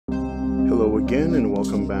Hello again and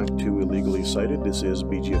welcome back to Illegally Sighted. This is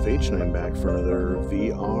BGFH and I'm back for another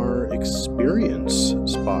VR experience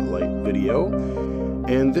spotlight video.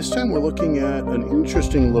 And this time we're looking at an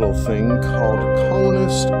interesting little thing called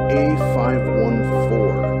Colonist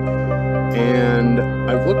A514. And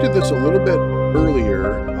I've looked at this a little bit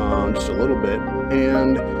earlier, just a little bit,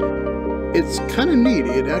 and it's kind of neat.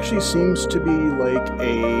 It actually seems to be like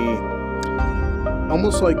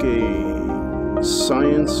almost like a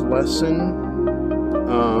science lesson,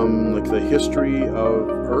 like the history of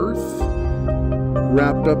Earth,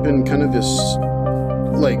 wrapped up in kind of this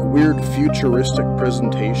like weird futuristic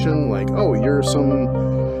presentation, like, oh, you're some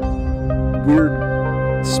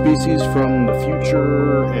weird species from the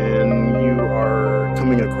future and you are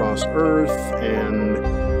coming across Earth and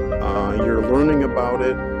you're learning about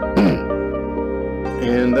it.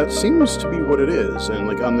 And that seems to be what it is. And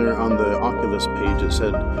like on the Oculus page, it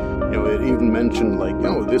said, you know, it even mentioned like, you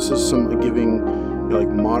know, this is giving, you know, like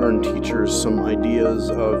modern teachers some ideas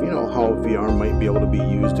of, you know, how VR might be able to be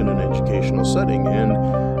used in an educational setting. And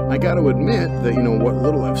I got to admit that, you know, what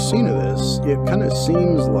little I've seen of this, it kind of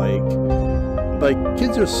seems like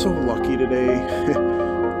kids are so lucky today.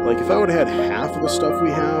 Like if I would have had half of the stuff we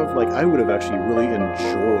have, like I would have actually really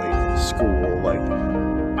enjoyed school. Like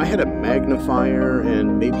I had a magnifier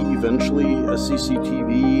and maybe eventually a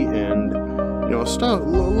CCTV and, you know, a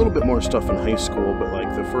little bit more stuff in high school, but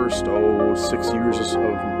like the first 6 years of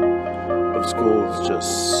school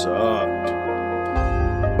just sucked.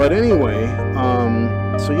 But anyway,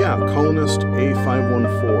 so yeah, Colonist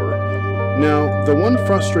A514. Now, the one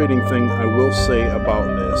frustrating thing I will say about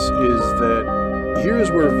this is that here's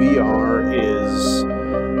where VR is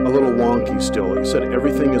a little wonky still. Like I said,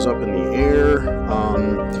 everything is up in the air.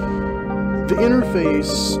 The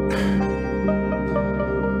interface,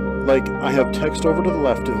 like I have text over to the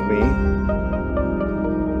left of me.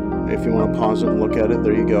 If you want to pause it and look at it,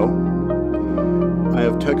 there you go. I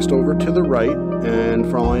have text over to the right, and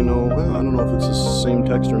for all I know, well, I don't know if it's the same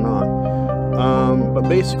text or not. But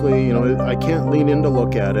basically, you know, I can't lean in to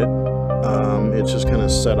look at it. It's just kind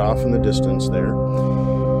of set off in the distance there.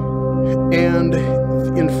 And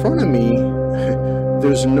in front of me,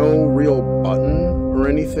 there's no real button or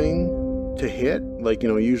anything to hit. Like, you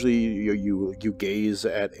know, usually you gaze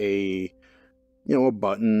at a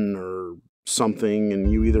button or something, and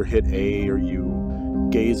you either hit A or you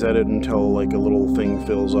gaze at it until like a little thing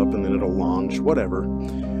fills up and then it'll launch, whatever.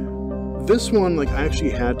 This one, like I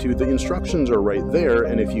actually had to, the instructions are right there,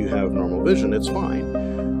 and if you have normal vision, it's fine.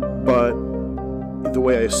 But the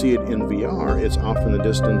way I see it in VR, it's off in the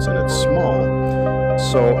distance and it's small,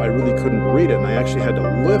 so I really couldn't read it, and I actually had to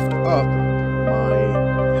lift up my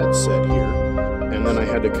headset here, and then I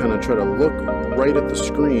had to kind of try to look right at the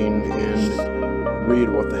screen and read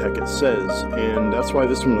what the heck it says, and that's why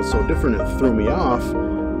this one was so different. It threw me off.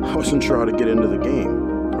 I wasn't sure how to get into the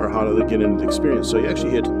game, or how to get into the experience, so you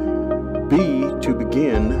actually hit B to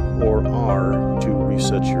begin, or R to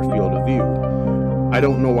reset your field of view. I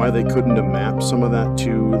don't know why they couldn't have mapped some of that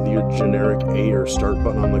to your generic A or start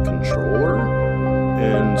button on the controller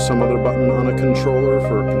and some other button on a controller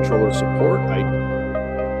for controller support. I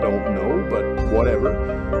don't know, but whatever.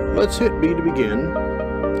 Let's hit B to begin,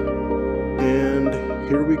 and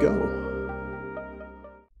here we go.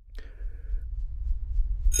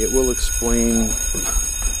 It will explain.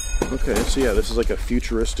 Okay, so yeah, this is like a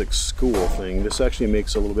futuristic school thing. This actually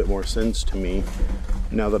makes a little bit more sense to me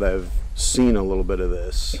now that I've seen a little bit of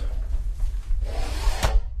this.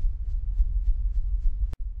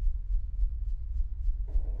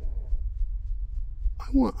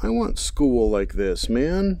 I want school like this,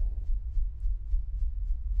 man.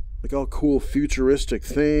 Like all cool futuristic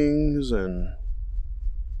things, and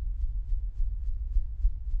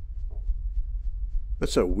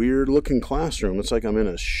that's a weird looking classroom. It's like I'm in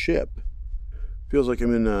a ship. Feels like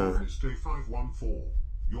I'm in a... Colonist A514.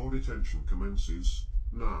 Your detention commences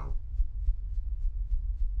now.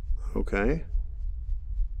 Okay.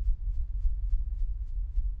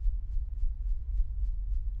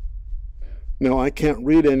 No, I can't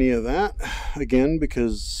read any of that, again,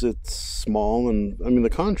 because it's small, and, I mean, the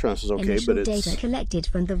contrast is okay, Initial but it's... data collected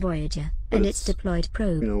from the Voyager and its deployed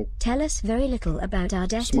probe, you know, tell us very little about our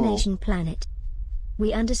destination planet.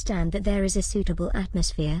 We understand that there is a suitable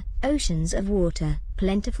atmosphere, oceans of water,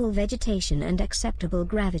 plentiful vegetation and acceptable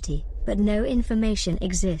gravity, but no information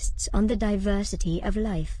exists on the diversity of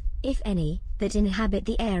life, if any, that inhabit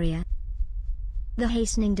the area. The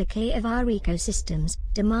hastening decay of our ecosystems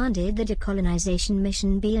demanded that a colonization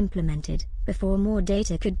mission be implemented before more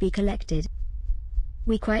data could be collected.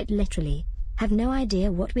 We quite literally have no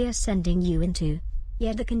idea what we are sending you into.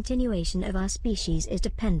 yet the continuation of our species is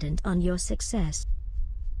dependent on your success.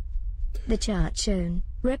 The chart shown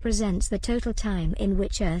represents the total time in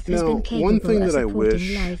which Earth has been capable of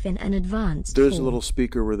supporting life in an advanced there's form. A little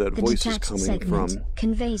speaker where that voice is coming from.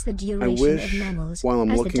 Conveys the duration of mammals while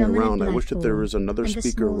I'm as looking the dominant around, I wish that there was another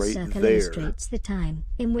speaker right there, illustrates the time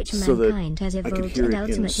in which so mankind has evolved and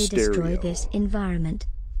ultimately destroyed this environment.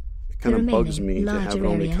 It kind of bugs me to have it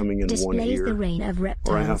only coming in one ear, the reign of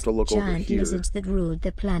reptiles, or I have to look over giant here, lizards that ruled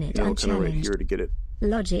the planet kind of unchallenged. right here to get it.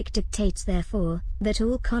 Logic dictates, therefore, that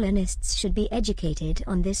all colonists should be educated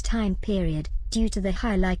on this time period, due to the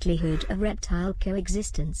high likelihood of reptile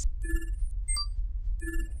coexistence.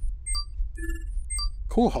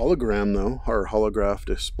 Cool hologram, though, or holograph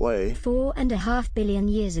display. 4.5 billion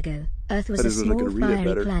years ago, Earth was a small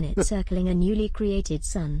fiery planet circling a newly created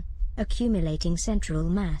sun, accumulating central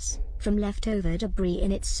mass from leftover debris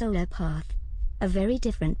in its solar path. A very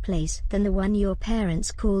different place than the one your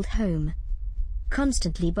parents called home.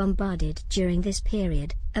 Constantly bombarded during this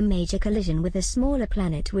period, a major collision with a smaller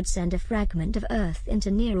planet would send a fragment of Earth into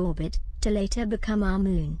near orbit, to later become our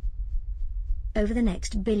moon. Over the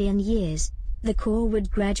next billion years, the core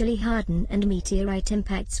would gradually harden and meteorite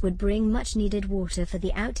impacts would bring much-needed water for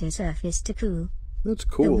the outer surface to cool. That's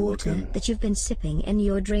cool The water looking. that you've been sipping in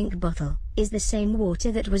your drink bottle is the same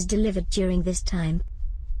water that was delivered during this time.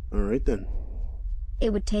 Alright then.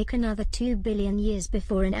 It would take another 2 billion years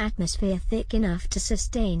before an atmosphere thick enough to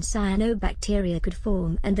sustain cyanobacteria could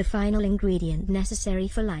form and the final ingredient necessary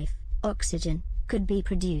for life, oxygen, could be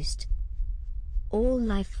produced. All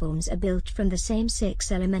life forms are built from the same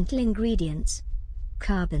 6 elemental ingredients: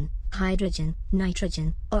 carbon, hydrogen,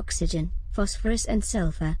 nitrogen, oxygen, phosphorus and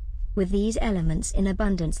sulfur. With these elements in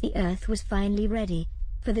abundance, the Earth was finally ready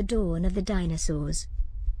for the dawn of the dinosaurs.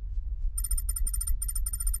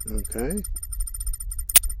 Okay.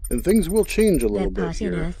 And things will change a little bit Their part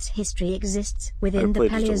in here. Earth's history exists within I've the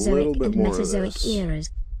played just a little Paleozoic bit and more of Mesozoic this. eras,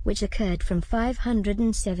 which occurred from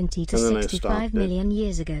 570 to And then I 65 stopped million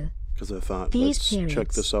years ago. Because I thought, These let's periods check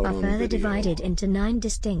this out are on further video. divided into 9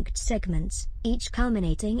 distinct segments, each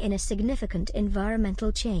culminating in a significant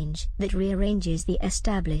environmental change that rearranges the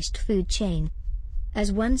established food chain.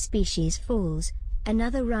 As one species falls,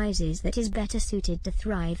 another rises that is better suited to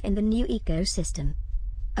thrive in the new ecosystem.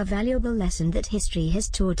 A valuable lesson that history has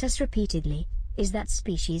taught us repeatedly is that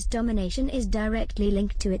species domination is directly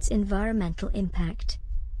linked to its environmental impact.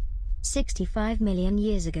 65 million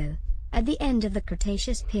years ago, at the end of the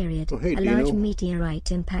Cretaceous period, a large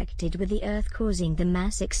meteorite impacted with the Earth, causing the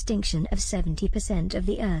mass extinction of 70% of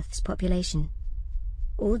the Earth's population.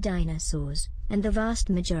 All dinosaurs, and the vast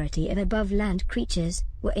majority of above-land creatures,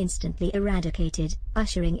 were instantly eradicated,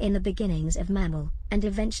 ushering in the beginnings of mammal, and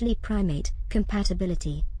eventually primate,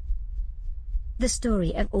 compatibility. The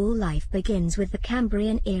story of all life begins with the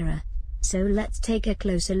Cambrian era, so let's take a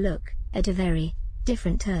closer look at a very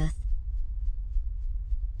different Earth.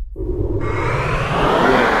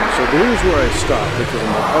 Yeah, so here's where I stopped, because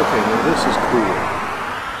I'm like, okay, now this is cool.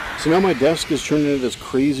 So now my desk is turned into this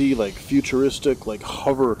crazy, like, futuristic, like,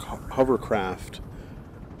 hovercraft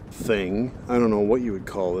thing. I don't know what you would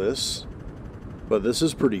call this, but this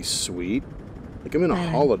is pretty sweet. Like, I'm in a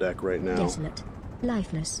holodeck right now. Desolate,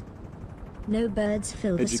 lifeless. No birds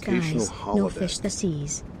fill the Educational skies, nor holodeck. fish the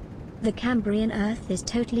seas. The Cambrian Earth is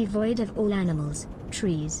totally void of all animals,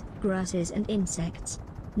 trees, grasses and insects.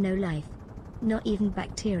 No life, not even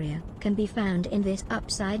bacteria, can be found in this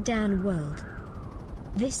upside-down world.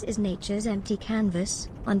 This is nature's empty canvas,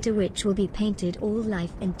 onto which will be painted all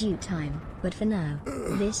life in due time, but for now,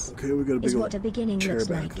 this Okay, we got a big is old what a beginning chair looks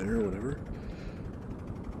back like. there, or whatever.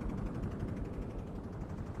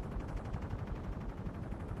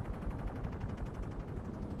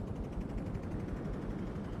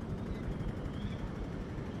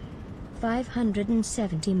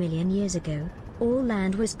 $570 million years ago, all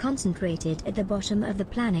land was concentrated at the bottom of the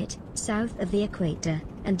planet, south of the equator,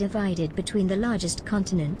 and divided between the largest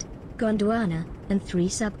continent, Gondwana, and 3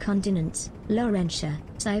 subcontinents, Laurentia,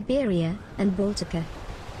 Siberia, and Baltica.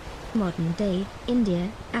 Modern-day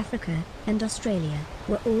India, Africa, and Australia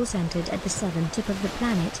were all centered at the southern tip of the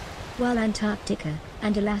planet, while Antarctica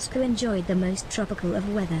and Alaska enjoyed the most tropical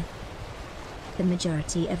of weather. The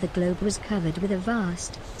majority of the globe was covered with a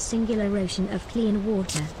vast, singular ocean of clean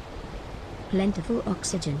water. Plentiful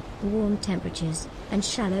oxygen, warm temperatures, and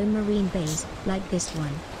shallow marine bays, like this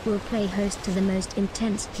one, will play host to the most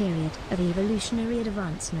intense period of evolutionary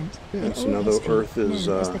advancement in so all now the history, Earth is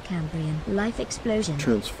known as the Cambrian life explosion.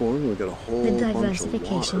 transformed. We got a whole The bunch of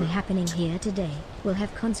diversification water. happening here today will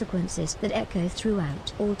have consequences that echo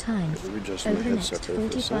throughout all time. Let me adjust my Over the headset next there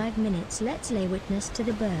for a sec. 45 minutes, let's lay witness to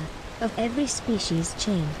the birth of every species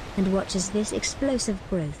chain, and watch as this explosive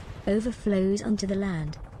growth overflows onto the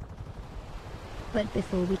land. But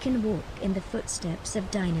before we can walk in the footsteps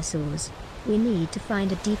of dinosaurs, we need to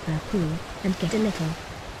find a deeper pool and get a little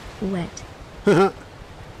wet.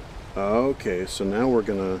 Okay, so now we're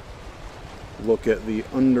gonna look at the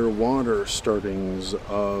underwater startings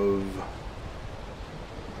of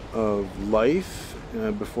life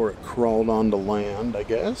before it crawled onto land, I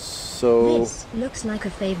guess. So this looks like a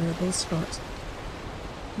favorable spot.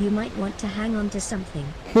 You might want to hang on to something.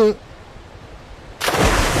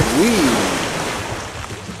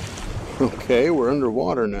 Okay, we're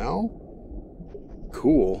underwater now.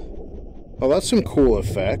 Cool. Oh, that's some cool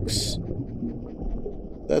effects.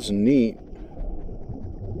 That's neat.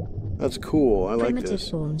 That's cool. I like this. Primitive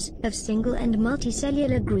forms of single and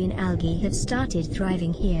multicellular green algae have started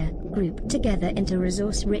thriving here, grouped together into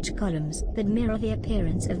resource-rich columns that mirror the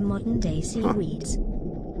appearance of modern-day seaweeds.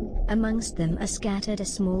 Amongst them are scattered a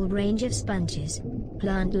small range of sponges.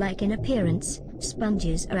 Plant-like in appearance,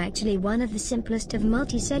 sponges are actually one of the simplest of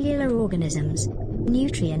multicellular organisms.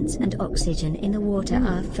 Nutrients and oxygen in the water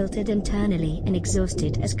are filtered internally and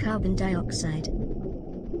exhausted as carbon dioxide.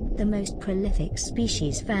 The most prolific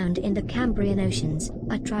species found in the Cambrian oceans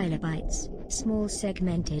are trilobites, small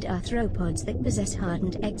segmented arthropods that possess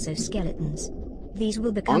hardened exoskeletons. These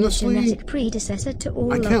will become Honestly, a genetic predecessor to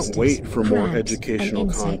all I can't lobsters, wait for more crabs, educational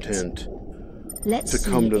and insects. content Let's to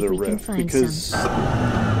come see to if the we can rift, find because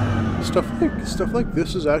some. stuff like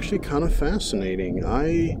this is actually kind of fascinating.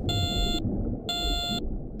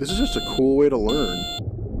 This is just a cool way to learn.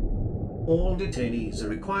 All detainees are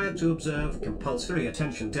required to observe compulsory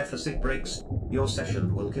attention deficit breaks. Your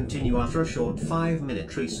session will continue after a short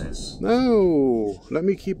 5-minute recess. No, let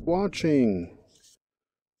me keep watching.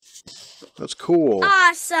 That's cool.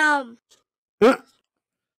 Awesome!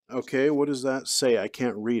 Okay, what does that say? I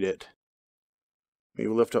can't read it. Maybe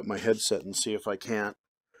lift up my headset and see if I can't.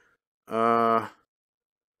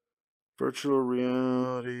 Virtual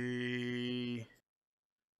reality,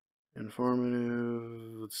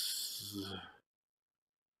 informative.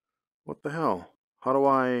 What the hell? How do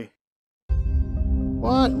I?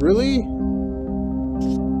 What? Really?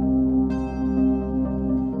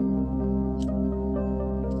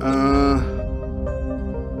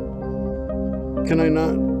 Can I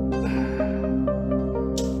not?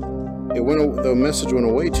 The message went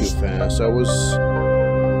away too fast. I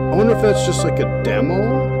wonder if that's just like a demo?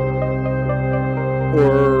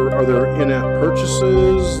 Or are there in-app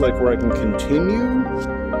purchases, like where I can continue?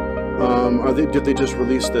 Did they just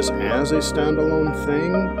release this as a standalone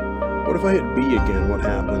thing? What if I hit B again? What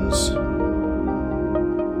happens?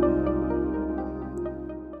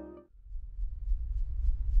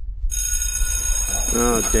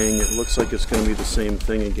 Oh, dang it. Looks like it's going to be the same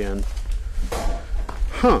thing again.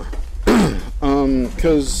 Huh.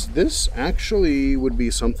 Because this actually would be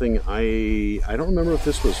something I don't remember if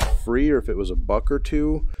this was free or if it was $1 or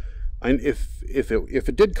 $2. If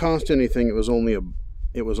it did cost anything, it was only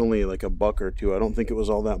like $1 or $2. I don't think it was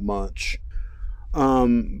all that much.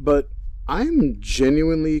 But I'm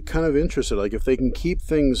genuinely kind of interested. Like, if they can keep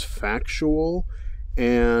things factual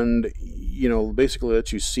and, you know, basically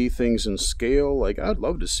let you see things in scale, like, I'd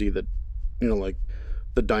love to see that, you know, like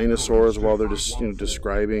the dinosaurs while they're just, you know,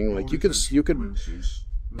 describing, like, you could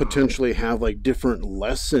potentially have like different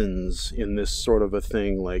lessons in this sort of a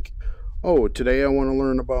thing. Like, oh, today I want to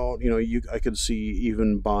learn about, you know, I could see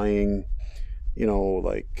even buying, you know,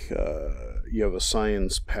 like you have a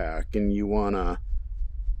science pack and you want to,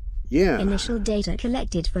 Initial data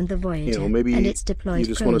collected from the Voyager, you know, maybe and its deployed you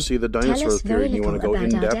just probe. want to see the dinosaur theory and you want to go in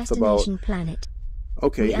depth about, planet.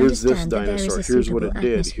 okay, here's this dinosaur, here's what it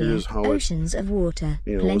did, here's how it, oceans of water,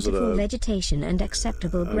 you know, was it plentiful a vegetation and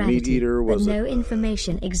acceptable meat gravity, eater? Was but no it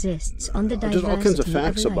information exists on the diversity just all kinds of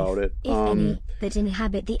facts life, about it, if any, that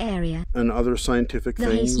inhabit the area. and other scientific The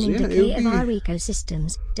things. hastening Yeah, decay it of would our be,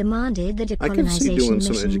 ecosystems demanded that a I can see colonization doing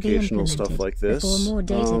some mission be educational stuff implemented like this. before more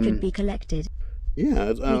data could be collected.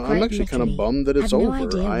 Yeah, We I'm quite actually kind of literally bummed that it's have no over.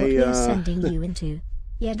 idea what we are sending you into.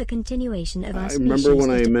 Yet the continuation of our I remember when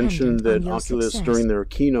species I is mentioned dependent that on your Oculus, success. during their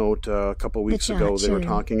keynote a couple weeks The ago, chart they were shown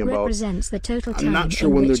talking about, represents the total I'm not time sure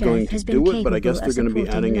in when they're which going Earth to has been do it, but I guess capable they're of going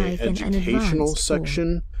to be adding supporting an life in an educational advanced form.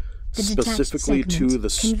 section The detached specifically to segment the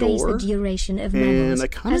conveys store. the duration of And mammals I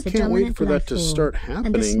kind as of the can't wait dominant for that life to form, start and the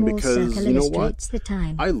happening small because, circle you know what? illustrates the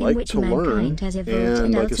time I in like which to learn, mankind has evolved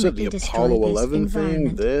and like I said, the ultimately Apollo destroyed this 11 thing,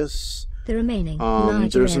 environment. this, The remaining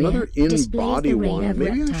there's another in-body one. one.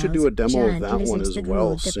 Maybe I should do a demo of that one as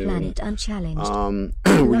well soon.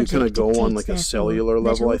 Where you kind of go on like a cellular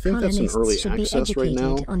level. I think that's in early access right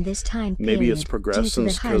now. Maybe it's progressed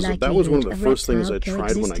since, because that was one of the first things I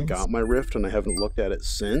tried when I got my Rift, and I haven't looked at it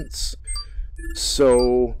since.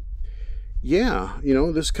 So yeah, you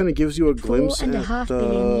know, this kind of gives you a glimpse at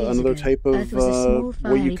another type of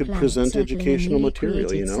way you could present educational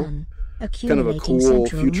material, you know? Kind of a cool,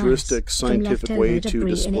 futuristic, scientific way to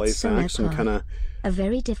display facts and kind of, a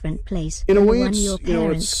very different place. In a way, it's, you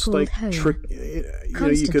know, it's like you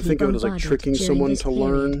could think of it as like tricking someone to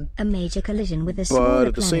learn. A major collision with a but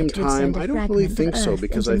at the same time, I don't really think so,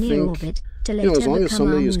 because I think, you know, as long as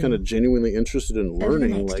somebody is kind of genuinely interested in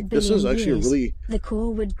learning, like, this is actually a really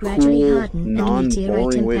cool,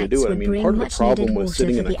 non-boring way to do it. I mean, part of the problem with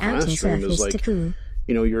sitting in a classroom is like,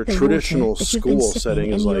 you know, your traditional school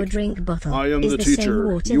setting is like, I am the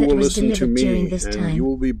teacher, you will listen to me, and you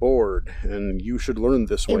will be bored, and you should learn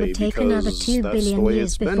this way, because that's the way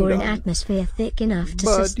it's been done.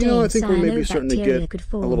 But, you know, I think we're maybe starting to get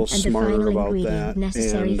a little smarter about that,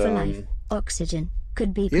 and, oxygen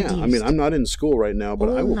could be yeah, I mean, I'm not in school right now, but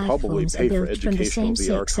I will probably pay for educational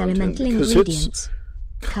VR content, because it's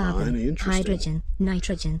kind of interesting. Hydrogen,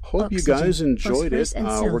 nitrogen, hope oxygen, you guys enjoyed it.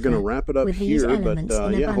 We're going to wrap it up here, but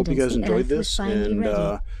yeah, hope you guys enjoyed this, and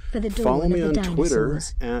follow me on Twitter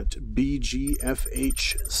at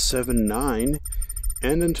BGFH79,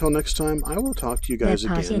 and until next time, I will talk to you guys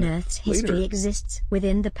again Earth's history exists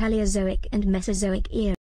within the Paleozoic and Mesozoic era.